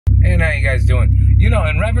And how you guys doing? You know,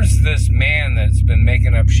 in reference to this man that's been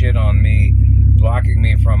making up shit on me, blocking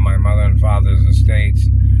me from my mother and father's estates,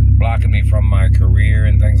 blocking me from my career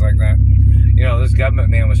and things like that. You know, this government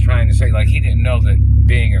man was trying to say, like, he didn't know that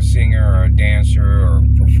being a singer or a dancer or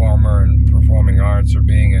performer in performing arts or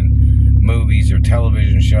being in movies or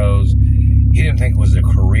television shows, he didn't think it was a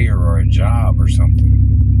career or a job or something.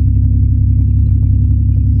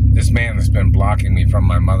 This man that's been blocking me from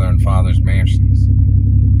my mother and father's mansions.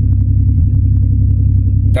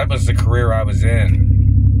 That was the career I was in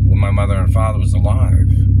when my mother and father was alive.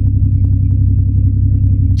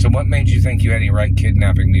 So what made you think you had any right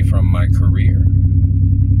kidnapping me from my career?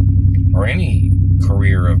 Or any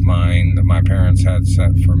career of mine that my parents had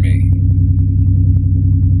set for me?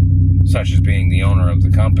 Such as being the owner of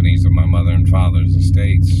the companies of my mother and father's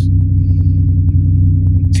estates.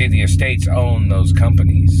 See, the estates own those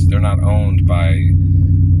companies. They're not owned by...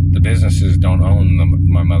 The businesses don't own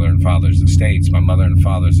my mother and father's estates. My mother and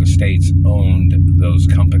father's estates owned those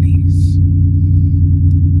companies.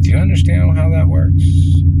 Do you understand how that works?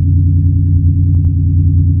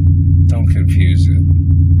 Don't confuse it.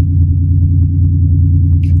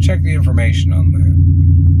 Check the information on that.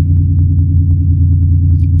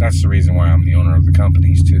 That's the reason why I'm the owner of the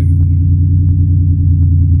companies, too.